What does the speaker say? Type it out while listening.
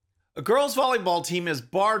A girls' volleyball team is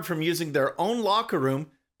barred from using their own locker room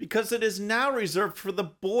because it is now reserved for the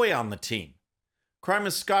boy on the team. Crime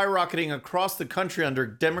is skyrocketing across the country under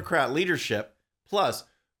Democrat leadership. Plus,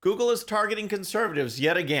 Google is targeting conservatives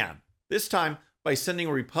yet again, this time by sending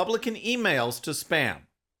Republican emails to spam.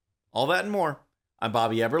 All that and more. I'm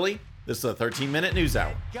Bobby Eberle. This is a 13-minute news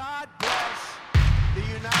hour. God bless the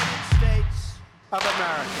United States of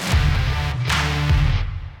America.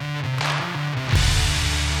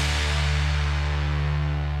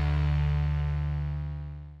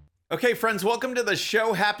 Okay, friends, welcome to the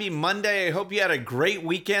show. Happy Monday. I hope you had a great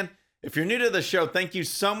weekend. If you're new to the show, thank you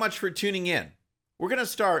so much for tuning in. We're going to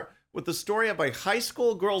start with the story of a high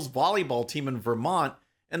school girls volleyball team in Vermont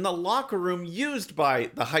and the locker room used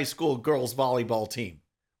by the high school girls volleyball team.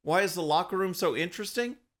 Why is the locker room so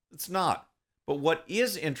interesting? It's not. But what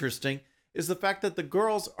is interesting is the fact that the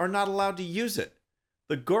girls are not allowed to use it.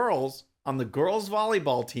 The girls on the girls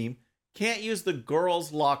volleyball team can't use the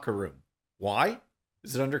girls' locker room. Why?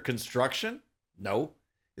 Is it under construction? No.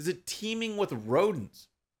 Is it teeming with rodents?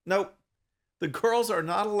 Nope. The girls are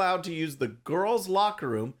not allowed to use the girls' locker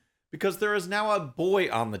room because there is now a boy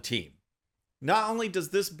on the team. Not only does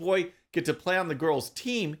this boy get to play on the girls'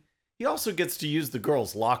 team, he also gets to use the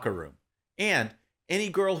girls' locker room. And any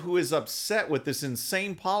girl who is upset with this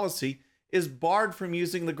insane policy is barred from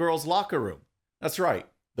using the girls' locker room. That's right.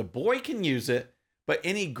 The boy can use it, but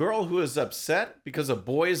any girl who is upset because a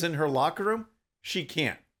boy is in her locker room, she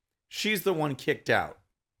can't. She's the one kicked out.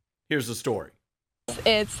 Here's the story.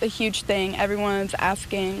 It's a huge thing. Everyone's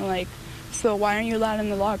asking, so why aren't you allowed in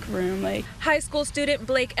the locker room? High school student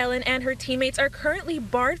Blake Ellen and her teammates are currently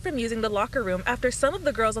barred from using the locker room after some of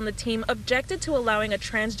the girls on the team objected to allowing a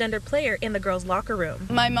transgender player in the girls' locker room.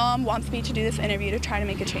 My mom wants me to do this interview to try to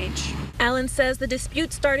make a change. Ellen says the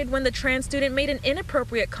dispute started when the trans student made an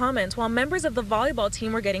inappropriate comment while members of the volleyball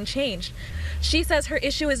team were getting changed. She says her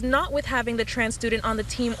issue is not with having the trans student on the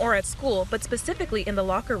team or at school, but specifically in the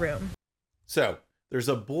locker room. So, there's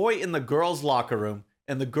a boy in the girls' locker room,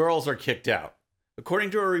 and the girls are kicked out.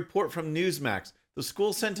 According to a report from Newsmax, the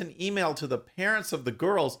school sent an email to the parents of the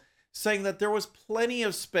girls saying that there was plenty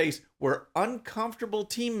of space where uncomfortable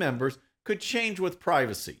team members could change with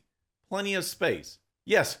privacy. Plenty of space.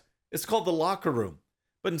 Yes, it's called the locker room.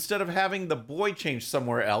 But instead of having the boy change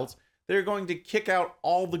somewhere else, they're going to kick out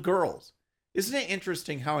all the girls. Isn't it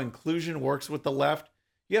interesting how inclusion works with the left?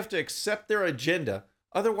 You have to accept their agenda,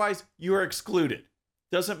 otherwise you are excluded.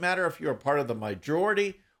 Doesn't matter if you're a part of the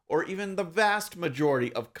majority or even the vast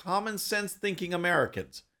majority of common sense thinking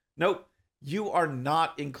Americans. Nope, you are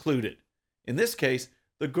not included. In this case,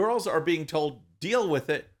 the girls are being told, deal with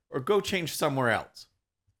it or go change somewhere else.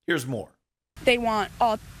 Here's more. They want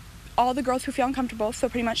all the girls who feel uncomfortable, so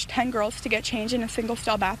pretty much 10 girls, to get changed in a single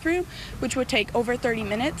stall bathroom, which would take over 30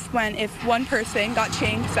 minutes, when if one person got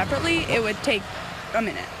changed separately, it would take a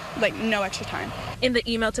minute. No extra time. In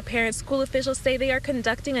the email to parents, school officials say they are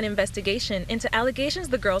conducting an investigation into allegations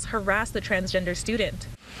the girls harassed the transgender student.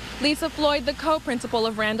 Lisa Floyd, the co-principal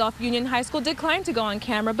of Randolph Union High School, declined to go on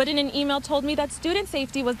camera, but in an email told me that student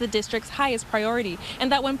safety was the district's highest priority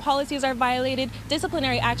and that when policies are violated,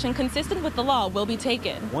 disciplinary action consistent with the law will be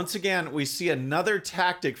taken. Once again, we see another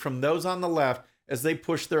tactic from those on the left as they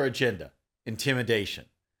push their agenda: intimidation.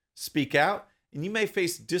 Speak out and you may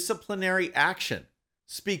face disciplinary action.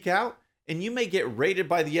 Speak out, and you may get raided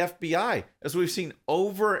by the FBI, as we've seen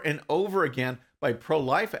over and over again by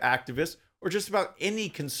pro-life activists or just about any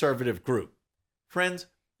conservative group. Friends,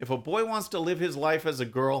 if a boy wants to live his life as a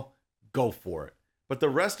girl, go for it. But the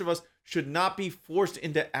rest of us should not be forced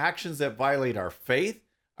into actions that violate our faith,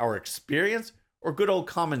 our experience, or good old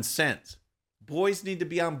common sense. Boys need to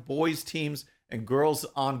be on boys' teams and girls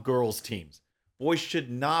on girls' teams. Boys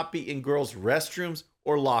should not be in girls' restrooms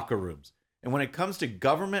or locker rooms. And when it comes to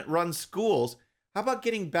government-run schools, how about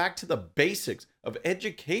getting back to the basics of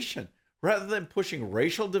education rather than pushing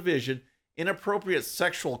racial division, inappropriate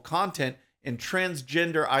sexual content, and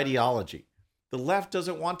transgender ideology? The left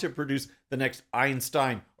doesn't want to produce the next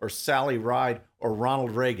Einstein or Sally Ride or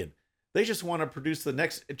Ronald Reagan. They just want to produce the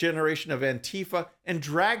next generation of Antifa and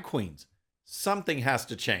drag queens. Something has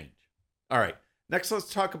to change. All right, next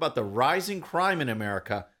let's talk about the rising crime in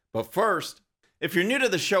America. But first, if you're new to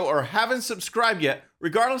the show or haven't subscribed yet,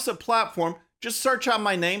 regardless of platform, just search out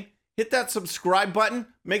my name, hit that subscribe button,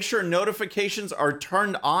 make sure notifications are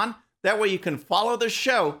turned on. That way you can follow the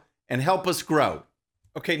show and help us grow.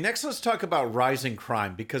 Okay, next let's talk about rising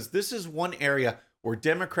crime, because this is one area where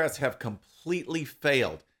Democrats have completely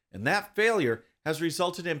failed. And that failure has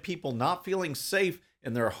resulted in people not feeling safe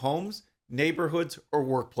in their homes, neighborhoods, or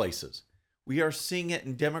workplaces. We are seeing it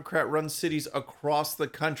in Democrat-run cities across the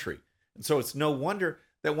country. And so it's no wonder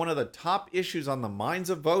that one of the top issues on the minds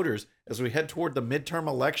of voters as we head toward the midterm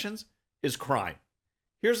elections is crime.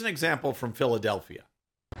 Here's an example from Philadelphia.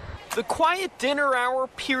 The quiet dinner hour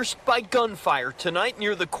pierced by gunfire tonight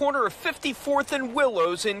near the corner of 54th and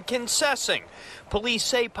Willows in Kinsessing. Police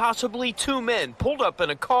say possibly 2 men pulled up in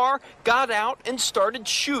a car, got out, and started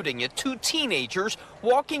shooting at 2 teenagers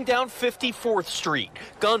walking down 54th Street.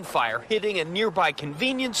 Gunfire hitting a nearby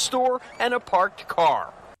convenience store and a parked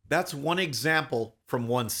car. That's one example from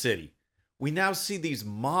one city. We now see these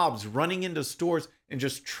mobs running into stores and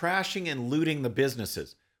just trashing and looting the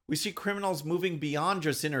businesses. We see criminals moving beyond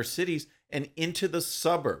just inner cities and into the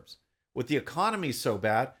suburbs. With the economy so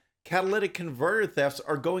bad, catalytic converter thefts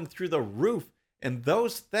are going through the roof, and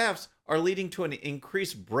those thefts are leading to an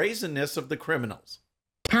increased brazenness of the criminals.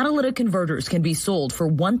 Catalytic converters can be sold for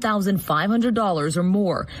 $1,500 or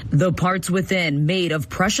more. The parts within made of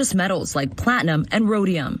precious metals like platinum and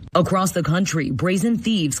rhodium. Across the country, brazen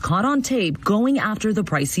thieves caught on tape going after the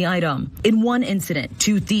pricey item. In one incident,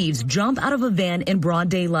 2 thieves jump out of a van in broad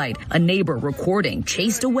daylight. A neighbor recording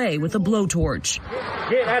chased away with a blowtorch.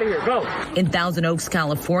 Get out of here, go. In Thousand Oaks,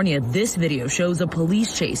 California, this video shows a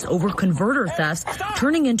police chase over converter thefts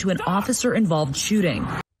turning into an officer-involved shooting.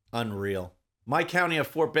 Unreal. My county of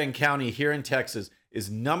Fort Bend County here in Texas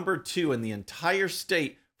is number 2 in the entire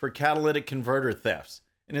state for catalytic converter thefts.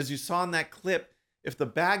 And as you saw in that clip, if the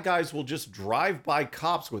bad guys will just drive by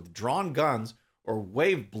cops with drawn guns or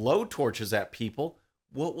wave blowtorches at people,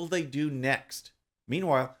 what will they do next?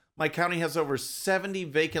 Meanwhile, my county has over 70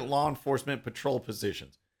 vacant law enforcement patrol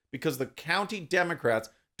positions because the county Democrats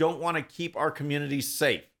don't want to keep our communities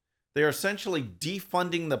safe. They are essentially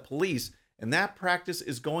defunding the police, and that practice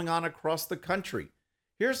is going on across the country.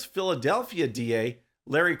 Here's Philadelphia DA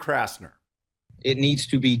Larry Krasner. It needs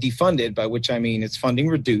to be defunded, by which I mean it's funding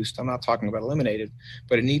reduced. I'm not talking about eliminated,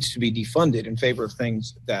 but it needs to be defunded in favor of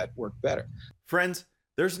things that work better. Friends,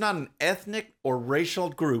 there's not an ethnic or racial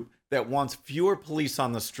group that wants fewer police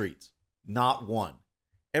on the streets. Not one.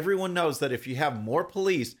 Everyone knows that if you have more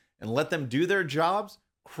police and let them do their jobs,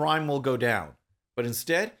 crime will go down. But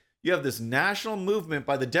instead, you have this national movement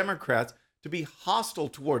by the Democrats to be hostile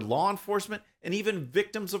toward law enforcement and even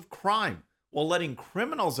victims of crime, while letting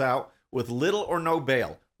criminals out with little or no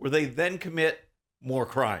bail, where they then commit more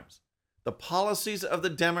crimes. The policies of the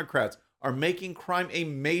Democrats are making crime a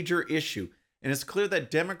major issue, and it's clear that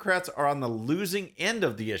Democrats are on the losing end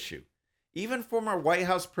of the issue. Even former White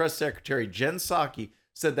House Press Secretary Jen Psaki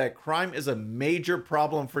said that crime is a major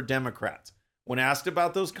problem for Democrats. When asked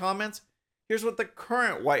about those comments, here's what the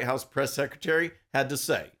current White House Press Secretary had to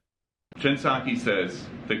say. Jen Psaki says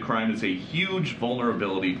that crime is a huge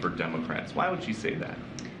vulnerability for Democrats. Why would she say that?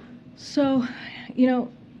 So,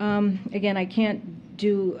 again, I can't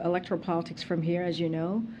do electoral politics from here, as you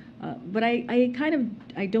know, but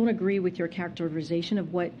I don't agree with your characterization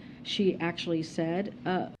of what she actually said.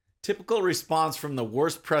 Typical response from the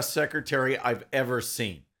worst press secretary I've ever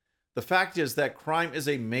seen. The fact is that crime is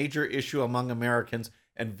a major issue among Americans,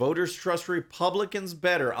 and voters trust Republicans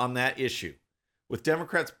better on that issue. With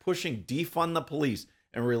Democrats pushing defund the police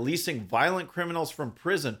and releasing violent criminals from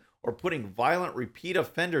prison or putting violent repeat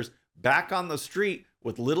offenders back on the street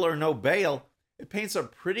with little or no bail, it paints a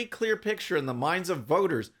pretty clear picture in the minds of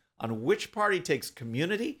voters on which party takes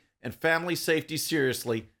community and family safety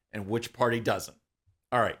seriously and which party doesn't.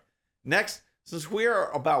 All right, next, since we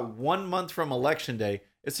are about 1 month from Election Day,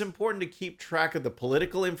 it's important to keep track of the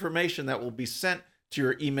political information that will be sent to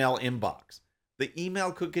your email inbox. The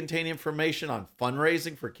email could contain information on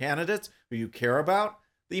fundraising for candidates who you care about.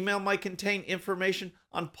 The email might contain information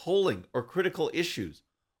on polling or critical issues.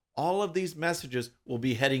 All of these messages will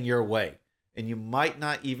be heading your way, and you might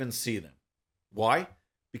not even see them. Why?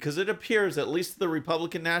 Because it appears, at least to the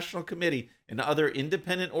Republican National Committee and other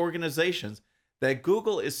independent organizations, that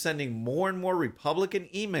Google is sending more and more Republican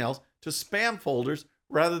emails to spam folders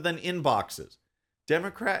rather than inboxes.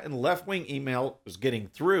 Democrat and left-wing email is getting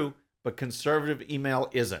through, but conservative email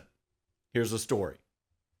isn't. Here's the story.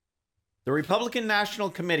 The Republican National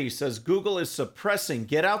Committee says Google is suppressing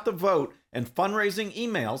get out the vote and fundraising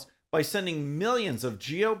emails by sending millions of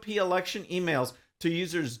GOP election emails to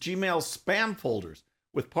users' Gmail spam folders,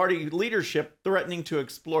 with party leadership threatening to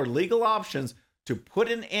explore legal options to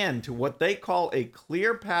put an end to what they call a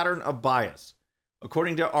clear pattern of bias.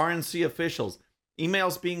 According to RNC officials,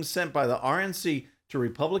 emails being sent by the RNC to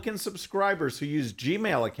Republican subscribers who use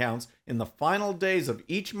Gmail accounts in the final days of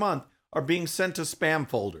each month are being sent to spam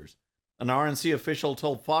folders. An RNC official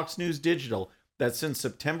told Fox News Digital that since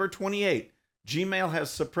September 28, Gmail has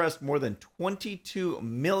suppressed more than 22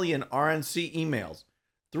 million RNC emails,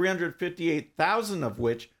 358,000 of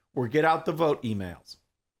which were get out the vote emails.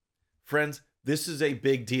 Friends, this is a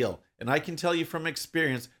big deal, and I can tell you from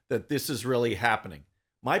experience that this is really happening.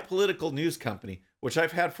 My political news company, which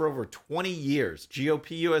I've had for over 20 years,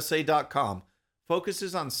 GOPUSA.com,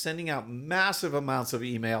 focuses on sending out massive amounts of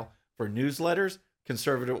email for newsletters,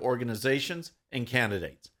 conservative organizations, and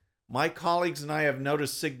candidates. My colleagues and I have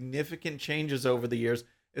noticed significant changes over the years,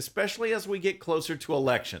 especially as we get closer to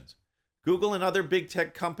elections. Google and other big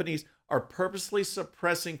tech companies are purposely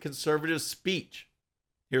suppressing conservative speech.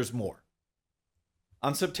 Here's more.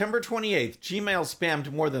 On September 28th, Gmail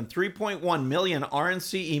spammed more than 3.1 million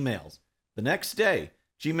RNC emails. The next day,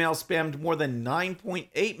 Gmail spammed more than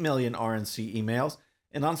 9.8 million RNC emails,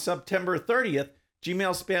 and on September 30th,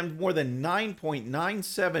 Gmail spammed more than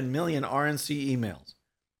 9.97 million RNC emails.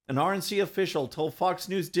 An RNC official told Fox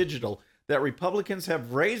News Digital that Republicans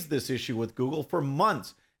have raised this issue with Google for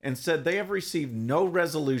months and said they have received no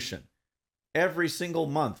resolution. Every single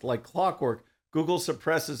month, like clockwork, Google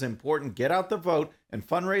suppresses important get out the vote and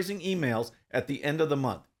fundraising emails at the end of the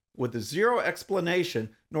month. With zero explanation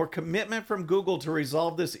nor commitment from Google to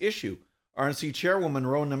resolve this issue, RNC Chairwoman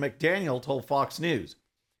Ronna McDaniel told Fox News,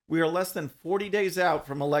 "We are less than 40 days out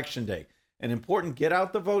from Election Day, and important get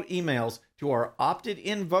out the vote emails to our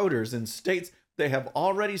opted-in voters in states that have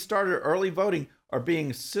already started early voting are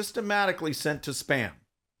being systematically sent to spam."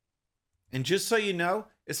 And just so you know,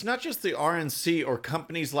 it's not just the RNC or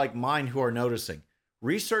companies like mine who are noticing.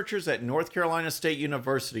 Researchers at North Carolina State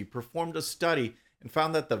University performed a study and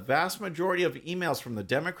found that the vast majority of emails from the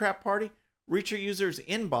Democrat Party reach a user's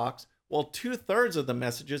inbox, while 2/3 of the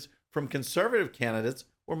messages from conservative candidates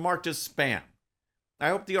were marked as spam. I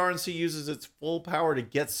hope the RNC uses its full power to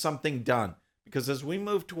get something done, because as we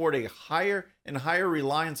move toward a higher and higher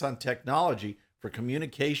reliance on technology for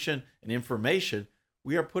communication and information,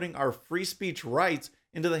 we are putting our free speech rights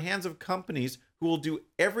into the hands of companies who will do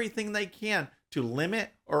everything they can to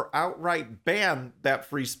limit or outright ban that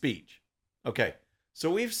free speech. Okay, so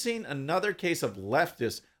we've seen another case of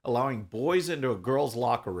leftists allowing boys into a girl's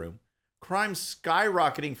locker room, crime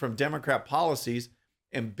skyrocketing from Democrat policies,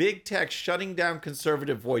 and big tech shutting down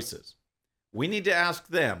conservative voices. We need to ask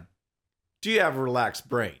them, do you have a relaxed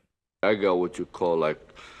brain? I got what you call a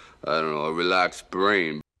relaxed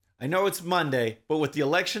brain. I know it's Monday, but with the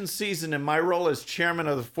election season and my role as chairman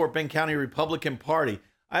of the Fort Bend County Republican Party,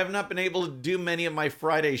 I have not been able to do many of my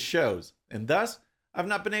Friday shows, and thus, I've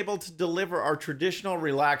not been able to deliver our traditional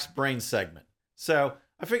relaxed brain segment. So,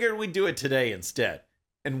 I figured we'd do it today instead.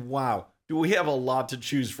 And wow, do we have a lot to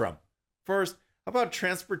choose from. First, how about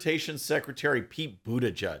Transportation Secretary Pete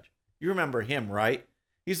Buttigieg? You remember him, right?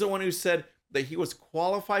 He's the one who said that he was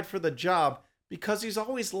qualified for the job because he's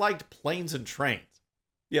always liked planes and trains.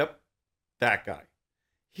 Yep, that guy.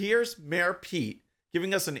 Here's Mayor Pete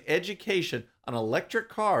giving us an education on electric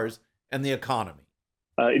cars and the economy.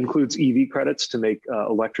 Includes EV credits to make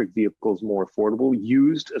electric vehicles more affordable,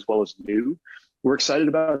 used as well as new. We're excited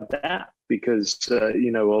about that because,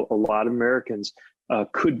 a lot of Americans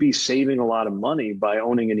could be saving a lot of money by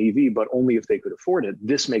owning an EV, but only if they could afford it.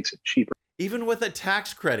 This makes it cheaper. Even with a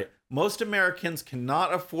tax credit, most Americans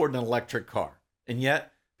cannot afford an electric car. And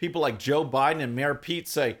yet, people like Joe Biden and Mayor Pete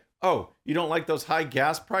say, oh, you don't like those high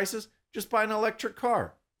gas prices? Just buy an electric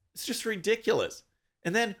car. It's just ridiculous.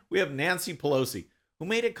 And then we have Nancy Pelosi, who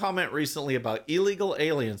made a comment recently about illegal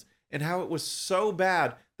aliens and how it was so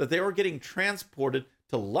bad that they were getting transported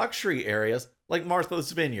to luxury areas like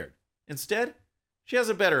Martha's Vineyard. Instead, she has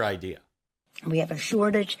a better idea. We have a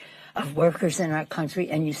shortage of workers in our country,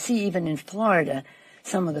 and you see even in Florida,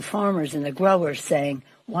 some of the farmers and the growers saying,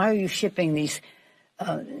 why are you shipping these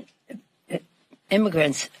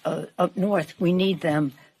immigrants up north? We need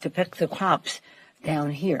them to pick the crops down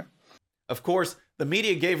here. Of course, the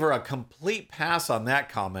media gave her a complete pass on that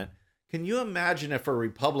comment. Can you imagine if a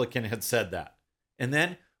Republican had said that? And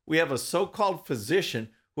then we have a so-called physician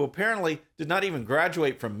who apparently did not even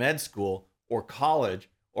graduate from med school or college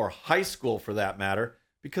or high school for that matter,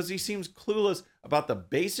 because he seems clueless about the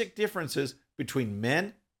basic differences between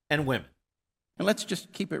men and women. And let's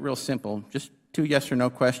just keep it real simple. Just 2 yes or no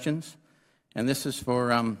questions. And this is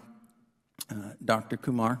for Dr.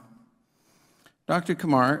 Kumar. Dr.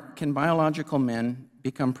 Kumar, can biological men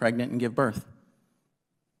become pregnant and give birth?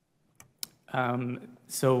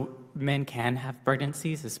 So men can have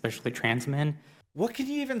pregnancies, especially trans men. What can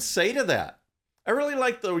you even say to that? I really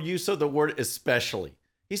like the use of the word especially.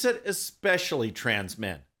 He said especially trans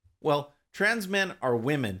men. Well, trans men are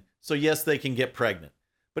women, so yes, they can get pregnant.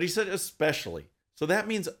 But he said especially. So that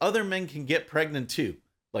means other men can get pregnant too,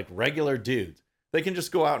 like regular dudes. They can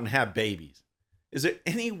just go out and have babies. Is it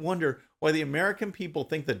any wonder why the American people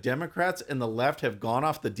think the Democrats and the left have gone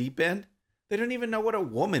off the deep end? They don't even know what a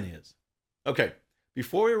woman is. Okay,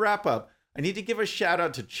 before we wrap up, I need to give a shout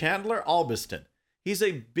out to Chandler Albiston. He's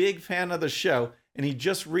a big fan of the show, and he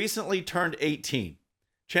just recently turned 18.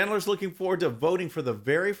 Chandler's looking forward to voting for the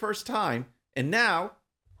very first time, and now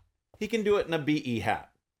he can do it in a BE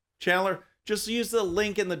hat. Chandler, just use the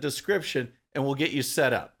link in the description and we'll get you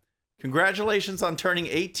set up. Congratulations on turning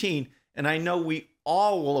 18, and I know we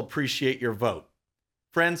all will appreciate your vote.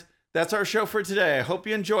 Friends, that's our show for today. I hope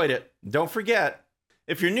you enjoyed it. Don't forget,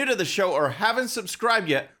 if you're new to the show or haven't subscribed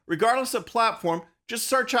yet, regardless of platform, just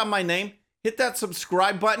search out my name, hit that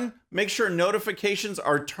subscribe button, make sure notifications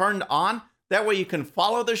are turned on. That way you can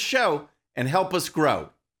follow the show and help us grow.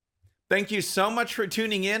 Thank you so much for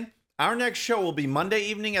tuning in. Our next show will be Monday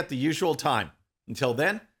evening at the usual time. Until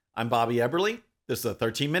then, I'm Bobby Eberle. This is the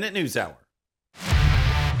 13-Minute News Hour.